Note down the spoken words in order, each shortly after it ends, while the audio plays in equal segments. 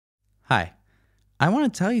Hi, I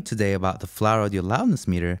want to tell you today about the Flower Audio Loudness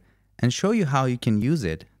Meter and show you how you can use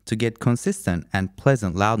it to get consistent and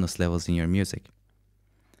pleasant loudness levels in your music.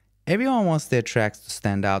 Everyone wants their tracks to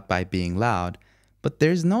stand out by being loud, but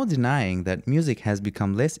there's no denying that music has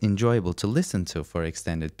become less enjoyable to listen to for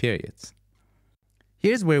extended periods.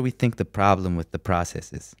 Here's where we think the problem with the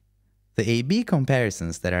process is. The A/B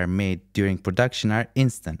comparisons that are made during production are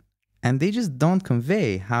instant, and they just don't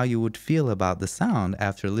convey how you would feel about the sound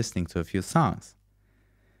after listening to a few songs.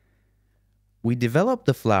 We developed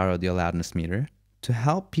the Flower Audio Loudness Meter to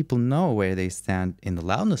help people know where they stand in the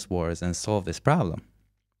loudness wars and solve this problem.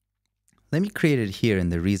 Let me create it here in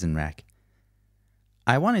the Reason rack.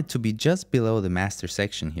 I want it to be just below the master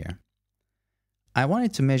section here. I want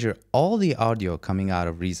it to measure all the audio coming out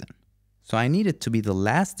of Reason, so I need it to be the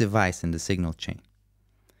last device in the signal chain.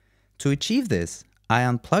 To achieve this, I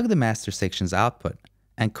unplug the master section's output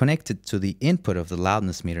and connect it to the input of the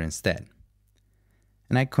loudness meter instead.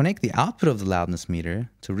 And I connect the output of the loudness meter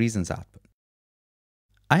to Reason's output.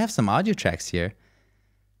 I have some audio tracks here,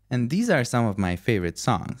 and these are some of my favorite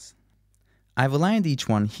songs. I've aligned each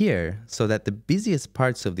one here so that the busiest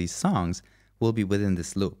parts of these songs will be within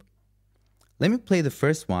this loop. Let me play the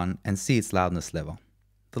first one and see its loudness level.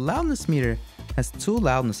 The loudness meter has two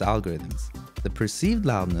loudness algorithms. The perceived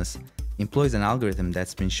loudness employs an algorithm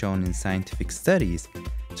that's been shown in scientific studies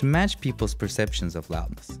to match people's perceptions of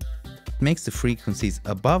loudness. It makes the frequencies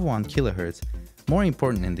above 1 kHz more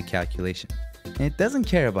important in the calculation, and it doesn't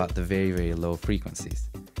care about the very low frequencies.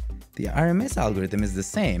 The RMS algorithm is the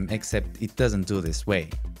same, except it doesn't do this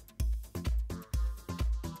way.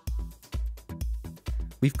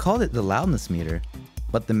 We've called it the loudness meter,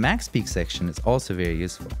 but the max peak section is also very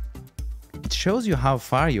useful. It shows you how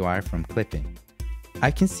far you are from clipping. I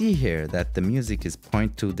can see here that the music is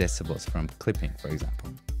 0.2 decibels from clipping, for example.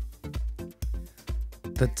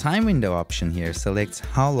 The time window option here selects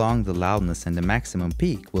how long the loudness and the maximum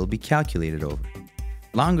peak will be calculated over.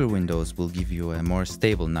 Longer windows will give you a more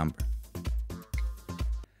stable number.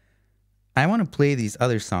 I want to play these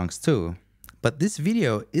other songs too, but this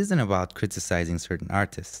video isn't about criticizing certain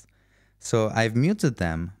artists. So I've muted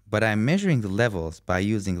them, but I'm measuring the levels by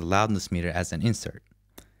using the loudness meter as an insert.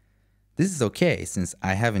 This is okay since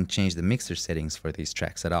I haven't changed the mixer settings for these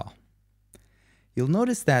tracks at all. You'll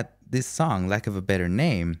notice that this song, Lack of a Better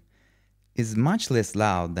Name, is much less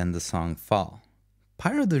loud than the song Fall.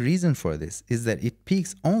 Part of the reason for this is that it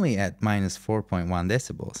peaks only at -4.1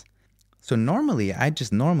 decibels. So normally I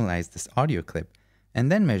just normalize this audio clip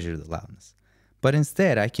and then measure the loudness. But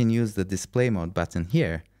instead I can use the display mode button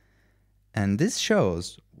here, and this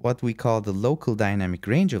shows what we call the local dynamic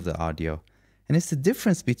range of the audio, and it's the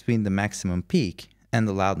difference between the maximum peak and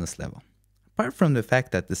the loudness level. Apart from the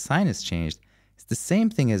fact that the sign is changed, it's the same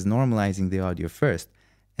thing as normalizing the audio first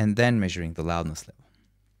and then measuring the loudness level.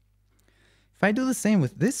 If I do the same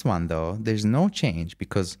with this one though, there's no change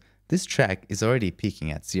because this track is already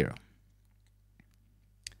peaking at 0.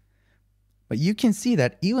 But you can see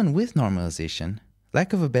that even with normalization,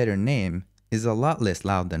 Lack of a Better Name is a lot less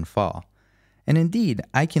loud than Fall. And indeed,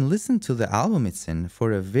 I can listen to the album it's in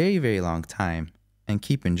for a very long time and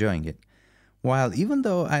keep enjoying it. While even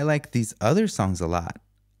though I like these other songs a lot,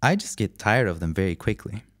 I just get tired of them very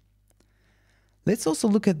quickly. Let's also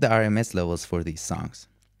look at the RMS levels for these songs.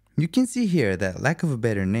 You can see here that Lack of a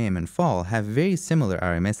Better Name and Fall have very similar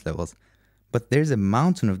RMS levels, but there's a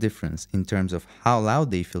mountain of difference in terms of how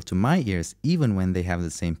loud they feel to my ears even when they have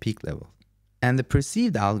the same peak level. And the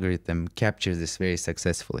perceived algorithm captures this very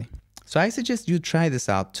successfully. So I suggest you try this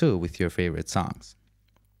out too with your favorite songs.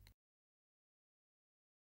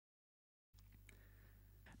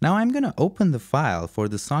 Now I'm going to open the file for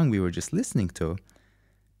the song we were just listening to,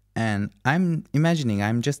 and I'm imagining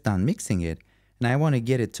I'm just done mixing it, and I want to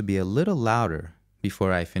get it to be a little louder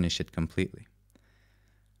before I finish it completely.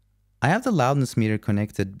 I have the loudness meter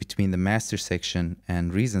connected between the master section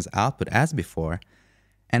and Reason's output as before,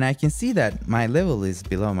 and I can see that my level is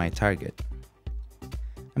below my target.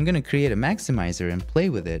 I'm going to create a maximizer and play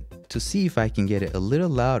with it to see if I can get it a little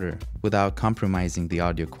louder without compromising the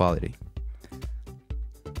audio quality.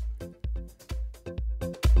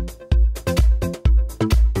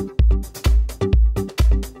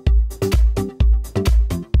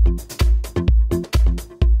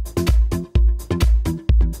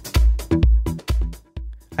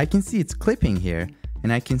 I can see it's clipping here,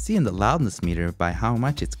 and I can see in the loudness meter by how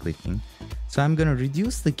much it's clipping. So I'm going to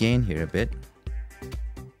reduce the gain here a bit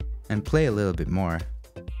and play a little bit more.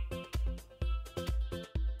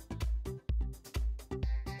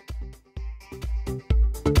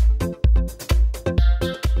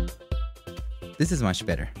 This is much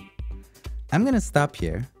better. I'm gonna stop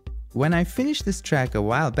here. When I finished this track a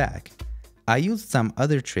while back, I used some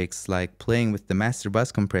other tricks like playing with the master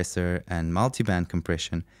bus compressor and multiband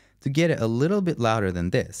compression to get it a little bit louder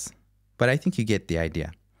than this, but I think you get the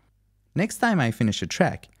idea. Next time I finish a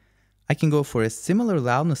track, I can go for a similar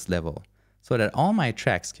loudness level so that all my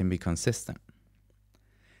tracks can be consistent.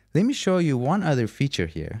 Let me show you one other feature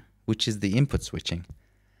here, which is the input switching.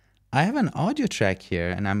 I have an audio track here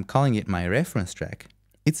and I'm calling it my reference track.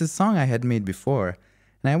 It's a song I had made before,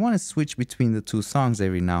 and I want to switch between the two songs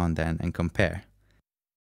every now and then and compare.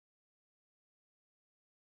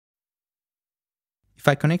 If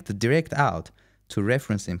I connect the direct out to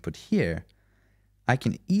reference input here, I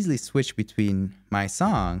can easily switch between my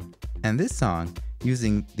song and this song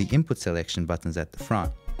using the input selection buttons at the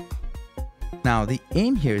front. Now, the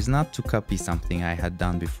aim here is not to copy something I had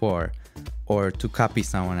done before or to copy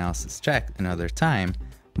someone else's track another time,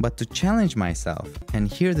 but to challenge myself and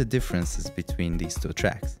hear the differences between these two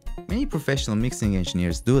tracks. Many professional mixing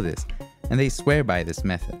engineers do this, and they swear by this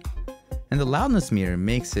method. And the Loudness Meter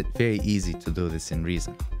makes it very easy to do this in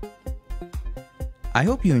Reason. I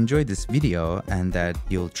hope you enjoyed this video and that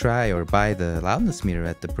you'll try or buy the Loudness Meter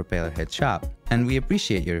at the Propellerhead shop. And we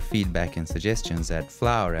appreciate your feedback and suggestions at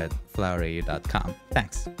flower@flowerradio.com.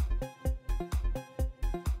 Thanks.